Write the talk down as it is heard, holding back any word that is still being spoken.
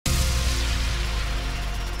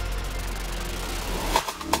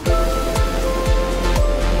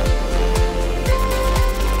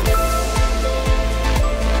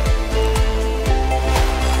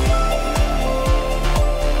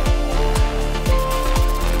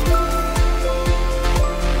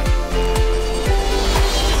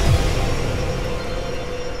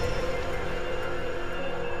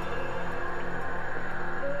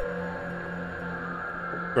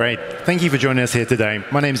Great. Thank you for joining us here today.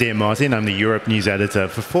 My name is Iain Martin. I'm the Europe News Editor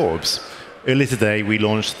for Forbes. Earlier today, we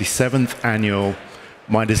launched the 7th annual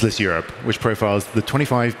Midas List Europe, which profiles the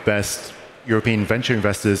 25 best European venture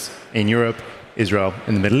investors in Europe, Israel,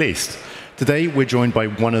 and the Middle East. Today, we're joined by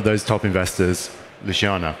one of those top investors,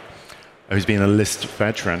 Luciana, who's been a List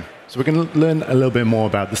veteran. So we're going to learn a little bit more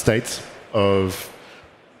about the state of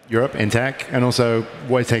Europe in tech, and also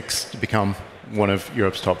what it takes to become one of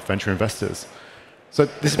Europe's top venture investors. So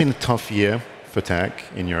this has been a tough year for tech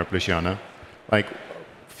in Europe, Luciana. Like,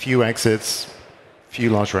 few exits, few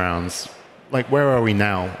large rounds. Like, where are we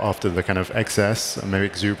now after the kind of excess and maybe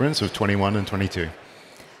exuberance of 21 and 22?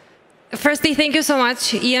 Firstly, thank you so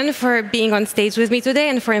much, Ian, for being on stage with me today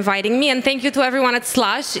and for inviting me. And thank you to everyone at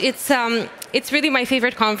Slush. It's really my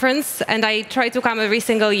favorite conference, and I try to come every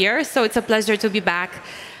single year, so it's a pleasure to be back.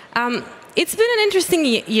 It's been an interesting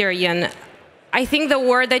year, Ian. I think the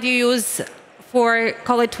word that you use for,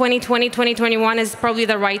 call it 2020, 2021, is probably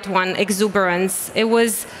the right one, exuberance. There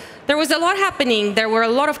was a lot happening. There were a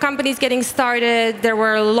lot of companies getting started. There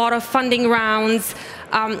were a lot of funding rounds.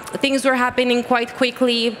 Things were happening quite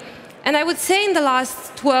quickly. And I would say in the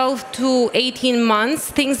last 12 to 18 months,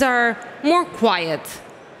 things are more quiet.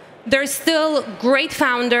 There's still great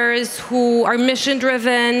founders who are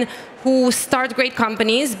mission-driven, who start great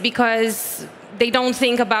companies because they don't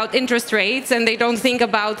think about interest rates and they don't think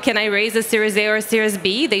about, can I raise a Series A or a Series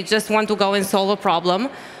B? They just want to go and solve a problem.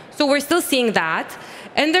 So we're still seeing that.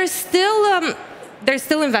 And there's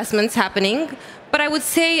still investments happening, but I would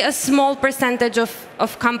say a small percentage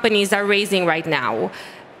of companies are raising right now,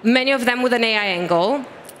 many of them with an AI angle.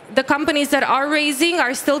 The companies that are raising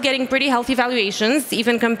are still getting pretty healthy valuations,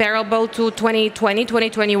 even comparable to 2020,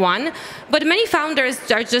 2021. But many founders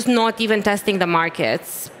are just not even testing the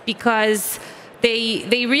markets because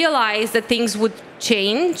they realized that things would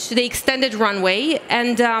change. They extended runway,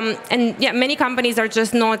 and yeah, many companies are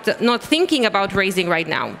just not thinking about raising right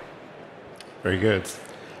now. Very good.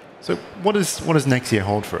 So what does next year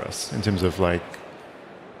hold for us in terms of like?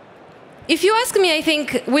 If you ask me, I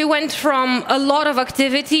think we went from a lot of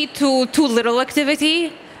activity to too little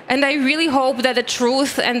activity, and I really hope that the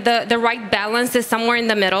truth and the right balance is somewhere in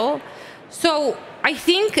the middle. So I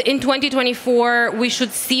think in 2024, we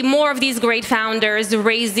should see more of these great founders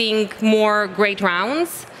raising more great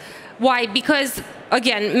rounds. Why? Because,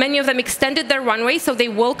 again, many of them extended their runway, so they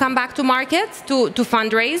will come back to market to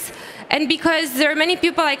fundraise. And because there are many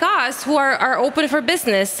people like us who are open for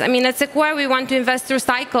business. I mean, at Sequoia, we want to invest through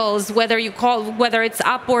cycles, whether it's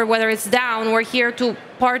up or whether it's down. We're here to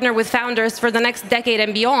partner with founders for the next decade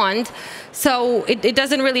and beyond. So it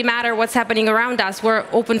doesn't really matter what's happening around us. We're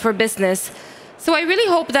open for business. So I really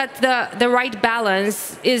hope that the right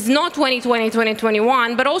balance is not 2020,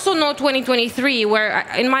 2021, but also not 2023, where,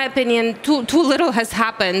 in my opinion, too little has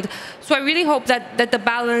happened. So I really hope that the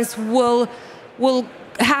balance will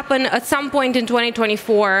happen at some point in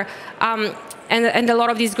 2024, and a lot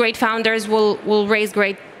of these great founders will raise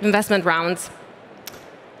great investment rounds.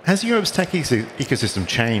 Has Europe's tech ecosystem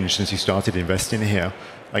changed since you started investing here?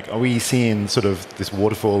 Like, are we seeing sort of this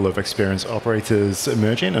waterfall of experienced operators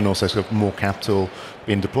emerging and also sort of more capital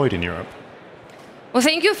being deployed in Europe? Well,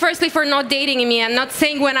 thank you firstly for not dating me. I'm not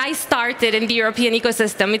saying when I started in the European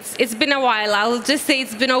ecosystem. It's been a while. I'll just say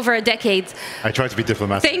it's been over a decade. I tried to be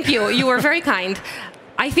diplomatic. Thank you. You were very kind.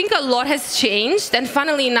 I think a lot has changed, and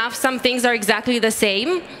funnily enough, some things are exactly the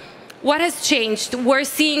same. What has changed? We're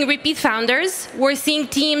seeing repeat founders. We're seeing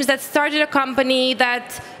teams that started a company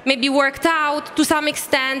that maybe worked out to some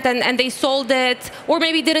extent and they sold it, or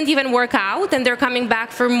maybe didn't even work out, and they're coming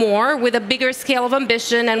back for more with a bigger scale of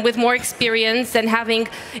ambition and with more experience and having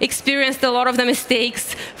experienced a lot of the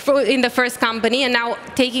mistakes in the first company and now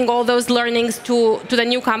taking all those learnings to the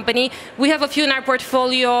new company. We have a few in our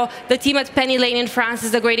portfolio. The team at Penny Lane in France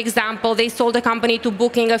is a great example. They sold a company to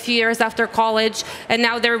Booking a few years after college, and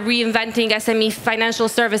now they're reinventing SME financial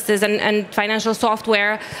services and financial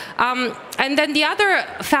software. And then the other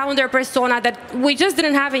founder persona that we just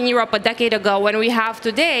didn't have in Europe a decade ago and we have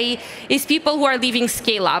today is people who are leaving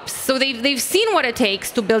scale-ups. So they've seen what it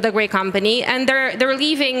takes to build a great company, and they're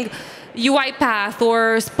leaving UiPath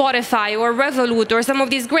or Spotify or Revolut or some of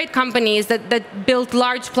these great companies that build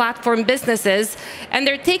large platform businesses, and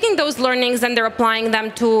they're taking those learnings and they're applying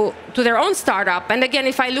them to their own startup. And again,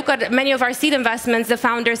 if I look at many of our seed investments, the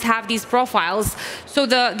founders have these profiles. So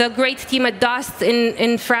the great team at Dust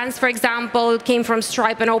in France, for example, came from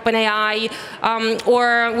Stripe and OpenAI,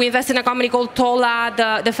 or we invest in a company called Tola.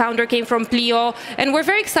 The founder came from Plio, and we're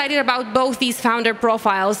very excited about both these founder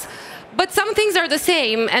profiles. But some things are the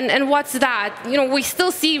same, and what's that? You know, we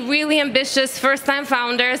still see really ambitious first-time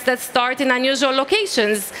founders that start in unusual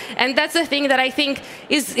locations, and that's the thing that I think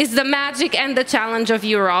is the magic and the challenge of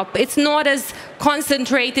Europe. It's not as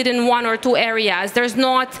concentrated in one or two areas. There's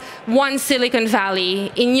not one Silicon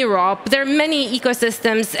Valley in Europe. There are many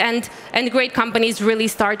ecosystems, and great companies really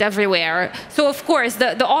start everywhere. So of course,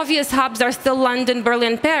 the obvious hubs are still London,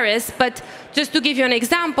 Berlin, Paris, but just to give you an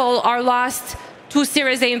example, our last 2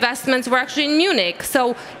 Series A investments were actually in Munich.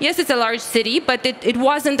 So yes, it's a large city, but it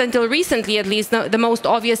wasn't until recently, at least, the most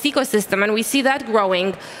obvious ecosystem, and we see that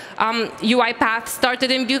growing. UiPath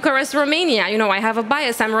started in Bucharest, Romania. You know, I have a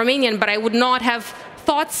bias, I'm Romanian, but I would not have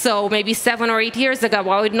thought so maybe 7 or 8 years ago.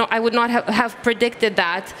 I would not have predicted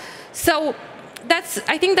that. So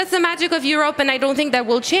I think that's the magic of Europe, and I don't think that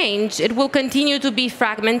will change. It will continue to be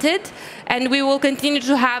fragmented, and we will continue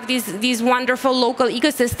to have these wonderful local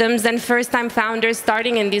ecosystems and first-time founders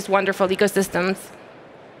starting in these wonderful ecosystems.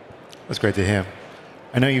 That's great to hear.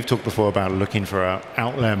 I know you've talked before about looking for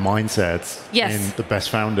outlier mindsets in the best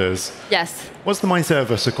founders. Yes. What's the mindset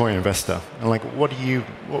of a Sequoia investor? And like, what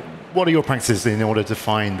are your practices in order to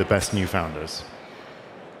find the best new founders?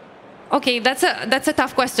 Okay, that's a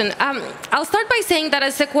tough question. I'll start by saying that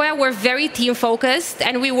at Sequoia, we're very team-focused,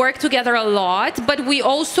 and we work together a lot, but we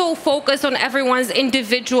also focus on everyone's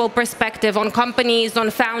individual perspective, on companies,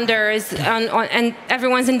 on founders, and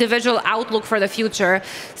everyone's individual outlook for the future.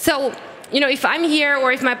 So, you know, if I'm here,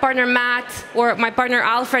 or if my partner Matt, or my partner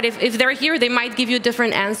Alfred, if they're here, they might give you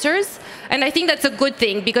different answers. And I think that's a good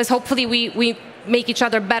thing, because hopefully we make each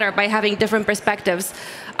other better by having different perspectives.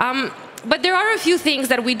 But there are a few things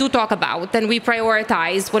that we do talk about and we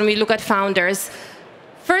prioritize when we look at founders.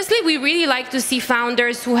 Firstly, we really like to see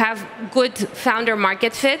founders who have good founder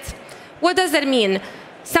market fit. What does that mean?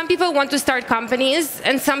 Some people want to start companies,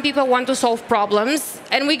 and some people want to solve problems.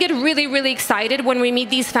 And we get really, really excited when we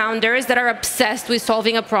meet these founders that are obsessed with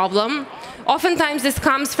solving a problem. Oftentimes, this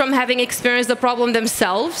comes from having experienced the problem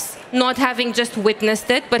themselves, not having just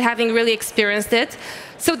witnessed it, but having really experienced it.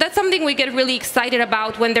 So that's something we get really excited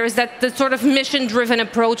about when there's that sort of mission-driven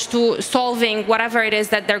approach to solving whatever it is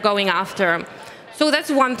that they're going after. So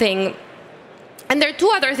that's one thing. And there are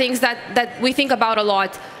 2 other things that we think about a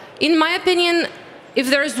lot. In my opinion, if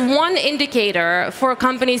there's one indicator for a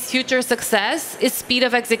company's future success, it's speed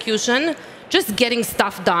of execution. Just getting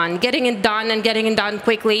stuff done, getting it done and getting it done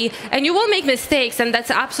quickly. And you will make mistakes, and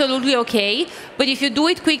that's absolutely okay. But if you do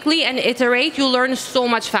it quickly and iterate, you learn so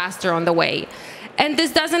much faster on the way. And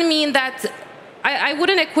this doesn't mean that I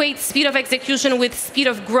wouldn't equate speed of execution with speed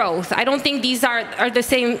of growth. I don't think these are the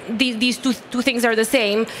same. These two things are the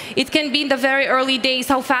same. It can be in the very early days,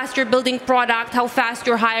 how fast you're building product, how fast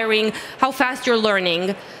you're hiring, how fast you're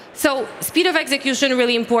learning. So speed of execution,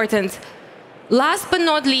 really important. Last but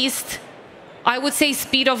not least, I would say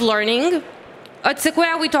speed of learning. At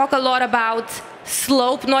Sequoia, we talk a lot about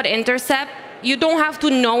slope, not intercept. You don't have to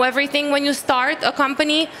know everything when you start a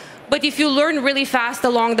company. But if you learn really fast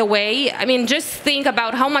along the way, I mean, just think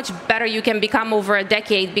about how much better you can become over a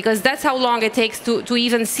decade, because that's how long it takes to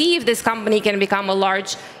even see if this company can become a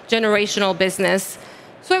large generational business.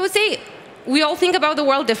 So I would say we all think about the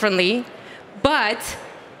world differently, but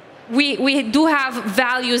we do have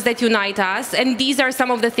values that unite us, and these are some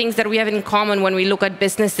of the things that we have in common when we look at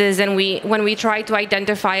businesses and when we try to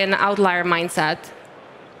identify an outlier mindset.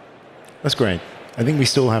 That's great. I think we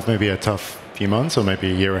still have maybe a tough few months or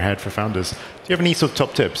maybe a year ahead for founders. Do you have any sort of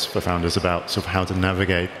top tips for founders about sort of how to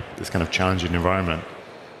navigate this kind of challenging environment?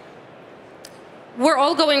 We're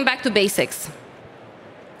all going back to basics.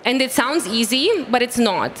 And it sounds easy, but it's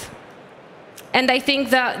not. And I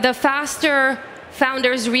think the faster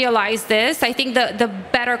founders realize this, I think the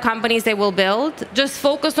better companies they will build. Just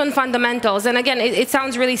focus on fundamentals. And again, it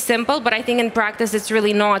sounds really simple, but I think in practice it's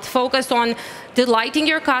really not. Focus on delighting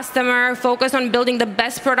your customer, focus on building the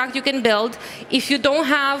best product you can build. If you don't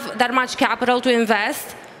have that much capital to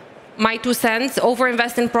invest, my 2 cents,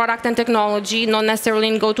 over-invest in product and technology, not necessarily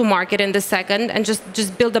in go-to-market in the second, and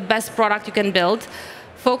just build the best product you can build.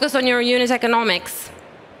 Focus on your unit economics.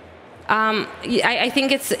 I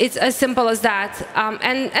think it's as simple as that.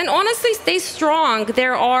 And honestly, stay strong.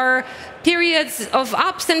 There are periods of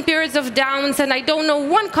ups and periods of downs, and I don't know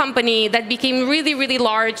one company that became really, really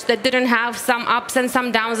large that didn't have some ups and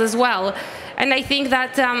some downs as well. And I think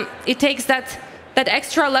that it takes that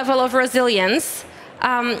extra level of resilience.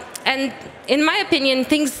 And in my opinion,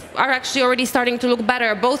 things are actually already starting to look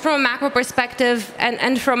better, both from a macro perspective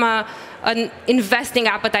and from an investing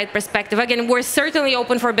appetite perspective. Again, we're certainly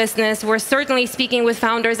open for business. We're certainly speaking with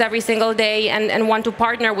founders every single day and want to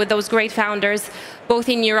partner with those great founders, both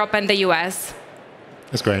in Europe and the US.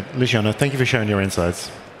 That's great. Luciana, thank you for sharing your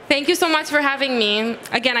insights. Thank you so much for having me.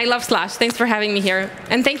 Again, I love Slush. Thanks for having me here.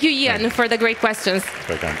 And thank you, Iain, for the great questions.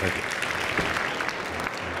 Very kind. Thank you.